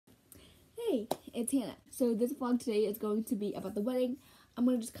Hey, it's Hannah. So this vlog today is going to be about the wedding. I'm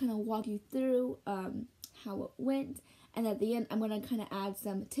going to just kind of walk you through how it went, and at the end I'm going to kind of add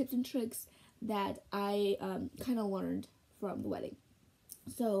some tips and tricks that I kind of learned from the wedding.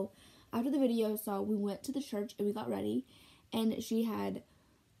 So after the video, we went to the church and we got ready, and she had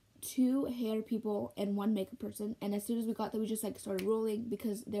 2 hair people and 1 makeup person, and as soon as we got there we just started rolling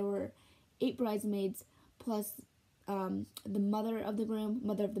because there were 8 bridesmaids plus the mother of the groom,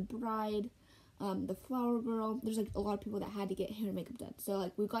 mother of the bride, the flower girl. There's a lot of people that had to get hair and makeup done.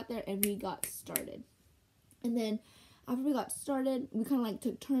 So we got there and we got started. And then after we got started, we kind of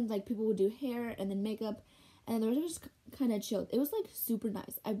took turns. People would do hair and then makeup, and the rest of us just kind of chilled. It was super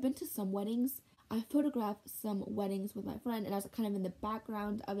nice. I've been to some weddings. I photographed some weddings with my friend, and I was kind of in the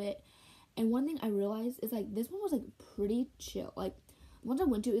background of it. And one thing I realized is this one was pretty chill. The ones I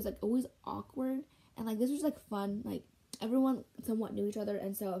went to is always awkward, and this was fun. Everyone somewhat knew each other,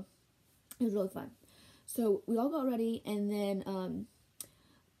 and so it was really fun. So we all got ready, and then I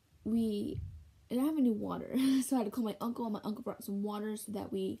didn't have any water, so I had to call my uncle, and my uncle brought some water so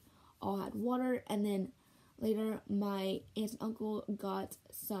that we all had water. And then later my aunt and uncle got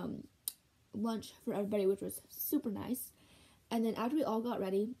some lunch for everybody, which was super nice. And then after we all got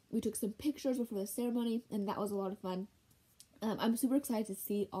ready, we took some pictures before the ceremony, and that was a lot of fun. I'm super excited to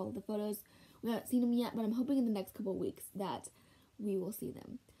see all of the photos. We haven't seen them yet, but I'm hoping in the next couple of weeks that we will see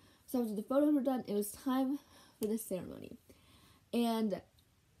them. So after the photos were done, it was time for the ceremony. And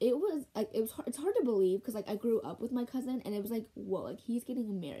it was it's hard to believe because I grew up with my cousin, and it was whoa, he's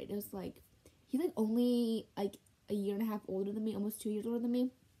getting married. It was he's only a year and a half older than me, almost 2 years older than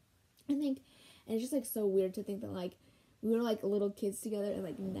me, I think. And it's just so weird to think that we were little kids together,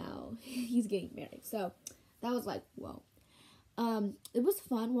 and now he's getting married. So that was whoa. It was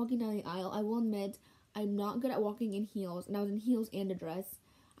fun walking down the aisle. I will admit, I'm not good at walking in heels, and I was in heels and a dress.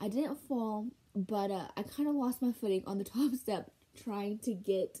 I didn't fall, but I kind of lost my footing on the top step trying to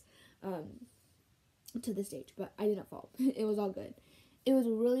get to the stage, but I didn't fall. It was all good. It was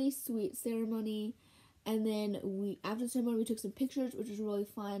a really sweet ceremony, and then after the ceremony we took some pictures, which was really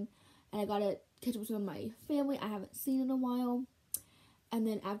fun, and I got to catch up with some of my family I haven't seen in a while. And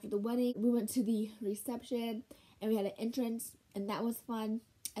then after the wedding, we went to the reception, and we had an entrance, and that was fun.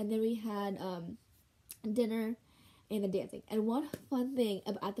 And then we had dinner and the dancing. And one fun thing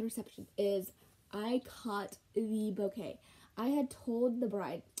about the reception is I caught the bouquet. I had told the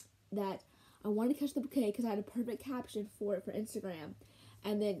bride that I wanted to catch the bouquet because I had a perfect caption for it for Instagram.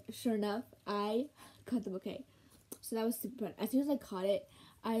 And then, sure enough, I caught the bouquet. So that was super fun. As soon as I caught it,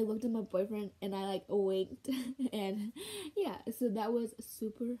 I looked at my boyfriend and I winked. And yeah, so that was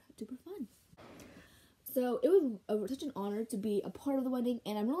super duper fun. So it was such an honor to be a part of the wedding,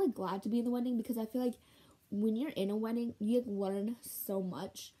 and I'm really glad to be in the wedding because I feel when you're in a wedding, you learn so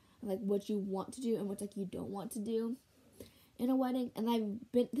much, what you want to do and what you don't want to do in a wedding. And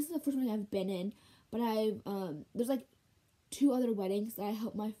this is the first wedding I've been in, but there's 2 other weddings that I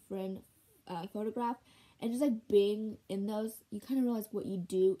helped my friend photograph, and just being in those, you kind of realize what you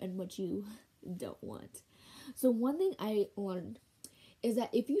do and what you don't want. So one thing I learned is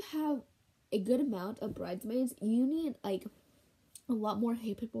that if you have a good amount of bridesmaids, you need a lot more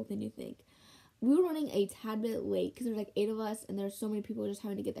hair people than you think. We were running a tad bit late because there's 8 of us, and there's so many people just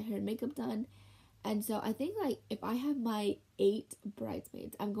having to get their hair and makeup done. And so I think if I have my 8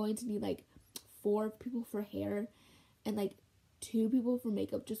 bridesmaids, I'm going to need 4 people for hair and 2 people for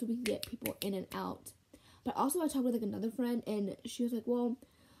makeup, just so we can get people in and out. But also I talked with another friend, and she was well,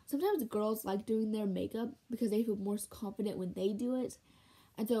 sometimes girls like doing their makeup because they feel more confident when they do it.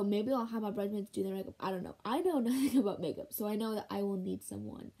 And so maybe I'll have my bridesmaids do their makeup. I don't know. I know nothing about makeup, so I know that I will need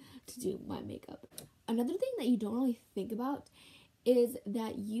someone to do my makeup. Another thing that you don't really think about is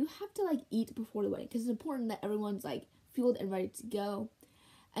that you have to eat before the wedding, because it's important that everyone's fueled and ready to go.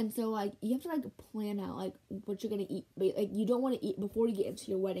 And so you have to plan out what you're gonna eat. But you don't want to eat before you get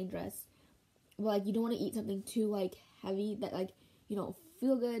into your wedding dress. But you don't want to eat something too heavy that you don't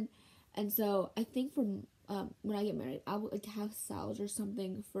feel good. And so I think when I get married, I would have salads or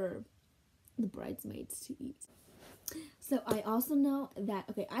something for the bridesmaids to eat. So I also know that,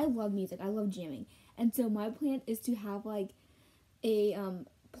 I love music. I love jamming. And so my plan is to have a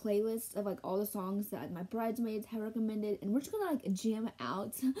playlist of all the songs that my bridesmaids have recommended, and we're just gonna jam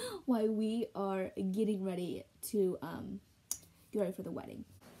out while we are getting ready to get ready for the wedding.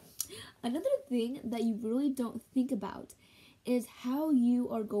 Another thing that you really don't think about is how you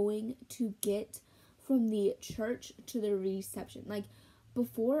are going to get from the church to the reception.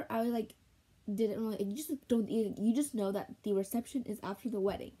 Before, I didn't really, you just know that the reception is after the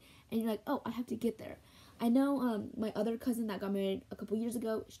wedding, and you're oh, I have to get there. I know my other cousin that got married a couple years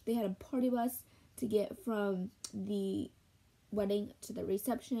ago, they had a party bus to get from the wedding to the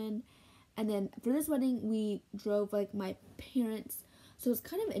reception. And then for this wedding, we drove like my parents. So it's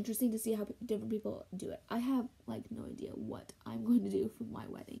kind of interesting to see how different people do it. I have like no idea what I'm going to do for my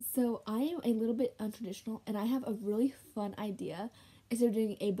wedding. So I am a little bit untraditional, and I have a really fun idea instead of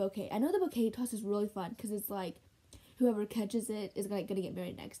doing a bouquet. I know the bouquet toss is really fun because it's like whoever catches it is gonna get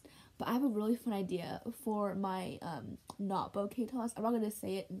married next. But I have a really fun idea for my not bouquet toss. I'm not gonna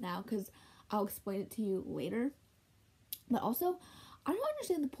say it now because I'll explain it to you later. But also, I don't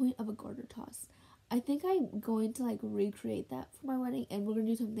understand the point of a garter toss. I think I'm going to like recreate that for my wedding, and we're gonna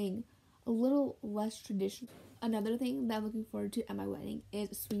do something a little less traditional. Another thing that I'm looking forward to at my wedding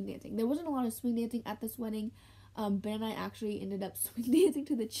is swing dancing. There wasn't a lot of swing dancing at this wedding. Ben and I actually ended up swing dancing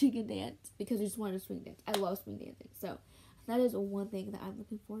to the chicken dance because we just wanted to swing dance. I love swing dancing, so that is one thing that I'm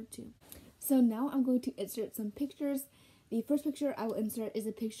looking forward to. So now I'm going to insert some pictures. The first picture I will insert is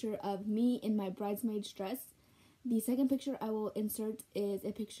a picture of me in my bridesmaid's dress. The second picture I will insert is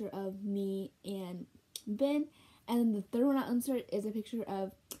a picture of me and Ben. And then the third one I'll insert is a picture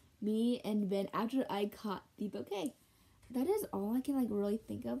of me and Ben after I caught the bouquet. That is all I can like really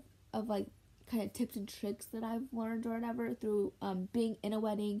think of like kind of tips and tricks that I've learned or whatever through being in a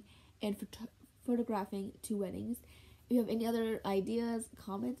wedding and photographing 2 weddings. If you have any other ideas,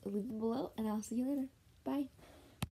 comments, leave them below, and I'll see you later. Bye.